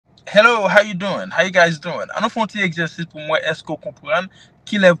Hello, how you doing? How you guys doing? On font petit exercice pour moi, est-ce qu'on comprend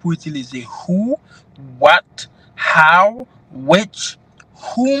qu'il est pour utiliser who, what, how, which,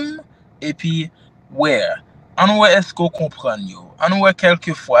 whom, et puis where. On ouais est-ce qu'on comprend yo? On ouais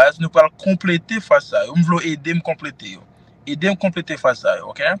quelques phrases, nous parlons compléter face ça. On veut aider me compléter yo. Aider me compléter face ça,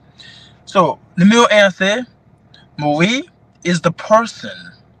 OK? So, numéro 1 c'est Marie is the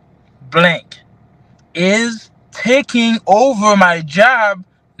person blank is taking over my job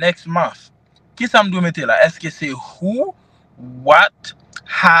next month. Qui ça me doit mettre là? Est-ce que c'est who, what,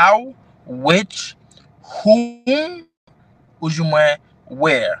 how, which, whom, ou du moins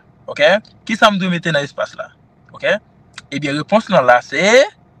where? OK? Qui ça me doit mettre dans l'espace là? OK? Eh bien, réponse là c'est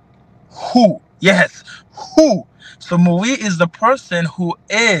who. Yes, who. So Marie is the person who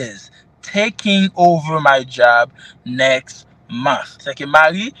is taking over my job next month. C'est que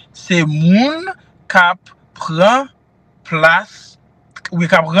Marie, c'est moun kap prend place, oui,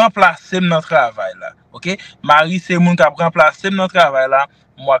 kap remplacer mon travail là. OK? Marie, c'est moun kap remplacer mon travail là,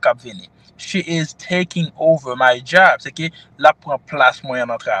 moi kap veni. She is taking over my job. C'est que la prend place moi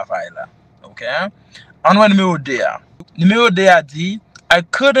dans travail là. OK? On va numéro 2. Numéro 2 a dit I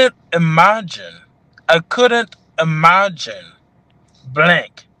couldn't imagine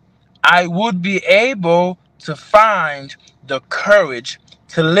blank. I would be able to find the courage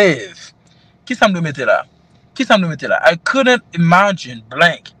to live. Qui ça me doit mettre là? Qui ça me doit mettre là? I couldn't imagine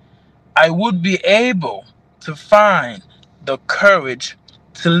blank. I would be able to find the courage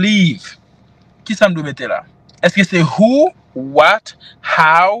to live. Qui ça me doit mettre là? Est-ce que c'est who, what,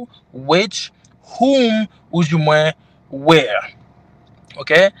 how, which, whom ou du moins where?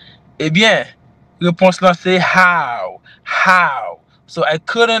 OK? Eh bien, réponse là c'est how. How. So I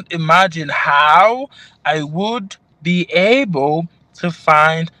couldn't imagine how I would be able to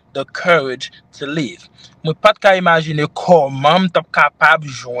find the courage to live. Moi pas de imaginer comment m'tap capable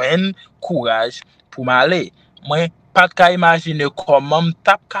joindre courage pour m'aller. Moi pas de imaginer comment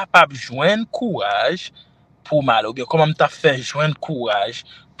m'tap capable joindre courage pour m'aller ou bien comment m'tap fait joindre courage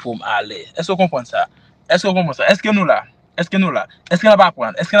pour m'aller. Est-ce que vous comprenez ça? Est-ce que vous comprenez ça? Est-ce que nous là? Est-ce que nous là? Est-ce qu'on va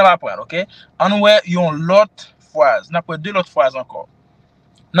apprendre? Est-ce qu'on va apprendre? OK? On voit yon l'autre phrase. On a deux autres phrases encore.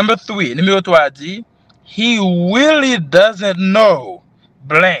 Number 3. Numéro 3 dit he really doesn't know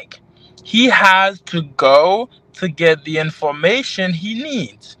blank. He has to go to get the information he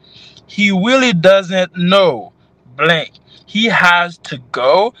needs. He really doesn't know blank. He has to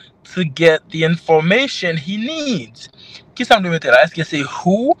go to get the information he needs. Qui ça me doit mettre là? Est-ce que c'est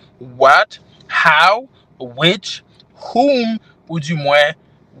who, what, how, which, whom ou du moins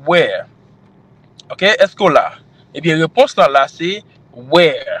where? OK? Est-ce que là? Eh bien, réponse là c'est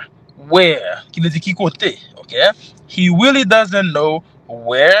where. Where? Qui veut dire qui côté? OK? He really doesn't know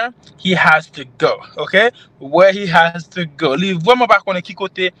where he has to go. OK? Where he has to go. Il vraiment pas connaître qui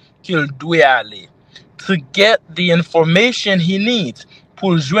côté qu'il doit aller. To get the information he needs.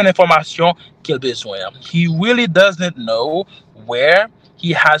 Pour jouer l'information qu'il a besoin. He really doesn't know where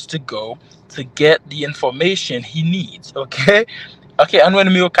he has to go to get the information he needs. OK? OK, on va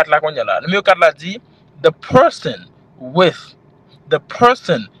numéro 4 là qu'on y a là. Numéro 4 là dit the person with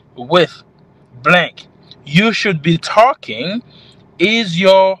blank you should be talking is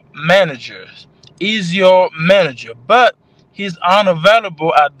your manager, but he's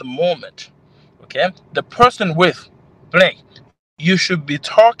unavailable at the moment. Okay? The person with blank you should be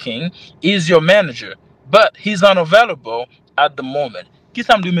talking is your manager, but he's unavailable at the moment. Qui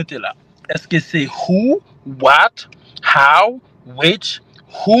ça me dit mettre là? Est-ce que c'est who, what, how, which,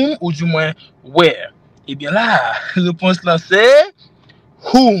 whom ou du moins where? Eh bien là, réponse là c'est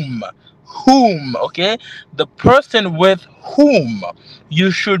whom. Okay? The person with whom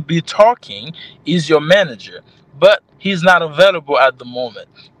you should be talking is your manager, but he's not available at the moment.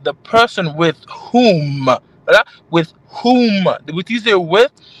 The person with whom, with whom, with you say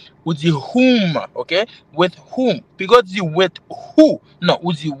with you whom, okay? With whom, because you with who, no,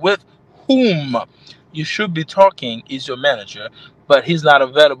 with you with whom you should be talking is your manager, but he's not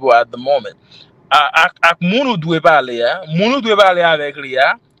available at the moment. Ak moun ou dwe parler avec lui,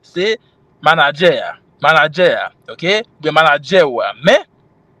 c'est manager, OK? Bien manager wa, mais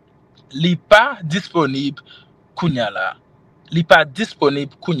li pas disponible kounya la.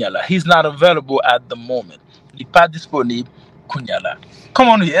 He's not available at the moment. Li pas disponible kounya la.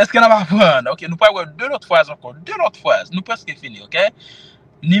 Comment nous est-ce qu'on va prendre? OK, nous pas deux autres phrases encore, nous presque fini, OK?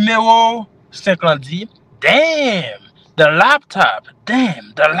 Numéro 5 dit damn, the laptop.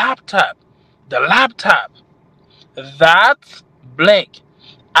 That's blank.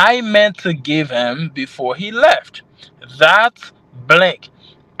 I meant to give him before he left. That's blank.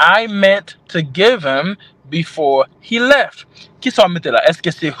 I meant to give him before he left. Qui sont mettre là? Est-ce que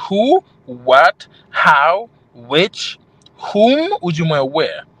c'est who, what, how, which, whom ou du moins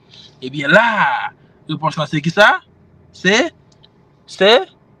where? Eh bien là, réponse là c'est qui ça? C'est c'est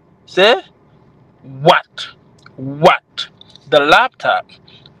what? What? The laptop.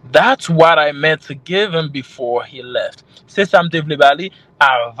 That's what I meant to give him before he left. C'est ça m'te vle bali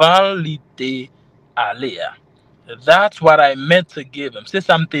avant li te ale. That's what I meant to give him. C'est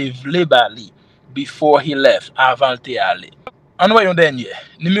ça m'te vle bali before he left, avant te ale. On voyons dernier.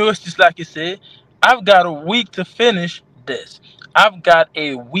 Numéro 6 là qui c'est I've got a week to finish this. I've got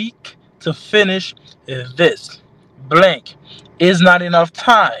a week to finish this. Blank is not enough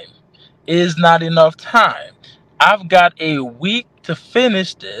time. Is not enough time. I've got a week to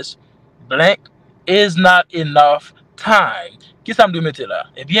finish this. Blank is not enough time. Qui ça me doit mettre là?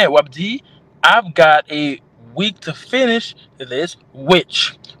 Eh bien, wap dit I've got a week to finish this,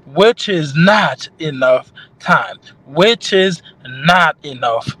 which is not enough time. Which is not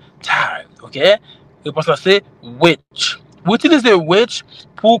enough time. OK? Réponse là c'est which. Vous utilisez which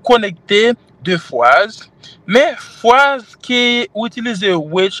pour connecter deux phrases, mais phrase qui utilise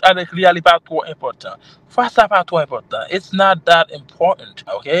which avec lui n'est pas trop important. Phrase ça pas trop important. It's not that important.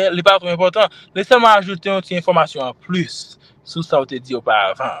 OK? Il pas trop important. Laissez-moi ajouter une petite information en plus sur ça que tu dit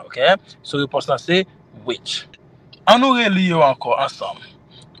auparavant. OK? So réponse là c'est which. On nous relie encore ensemble.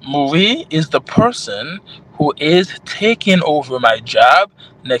 Marie is the person who is taking over my job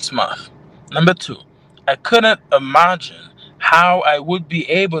next month. Number 2, I couldn't imagine how I would be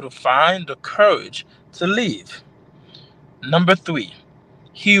able to find the courage to leave. Number 3,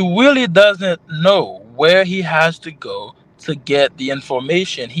 he really doesn't know where he has to go to get the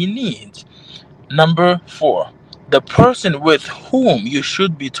information he needs. Number 4, the person with whom you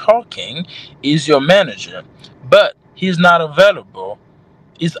should be talking is your manager, but he's not available,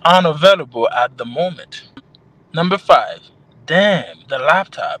 is unavailable at the moment. Number 5, damn, the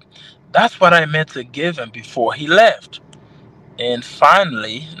laptop. That's what I meant to give him before he left. And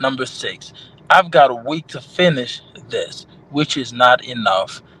finally, number 6, I've got a week to finish this, which is not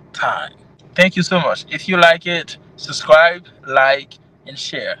enough time. Thank you so much. If you like it, subscribe, like, and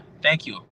share. Thank you.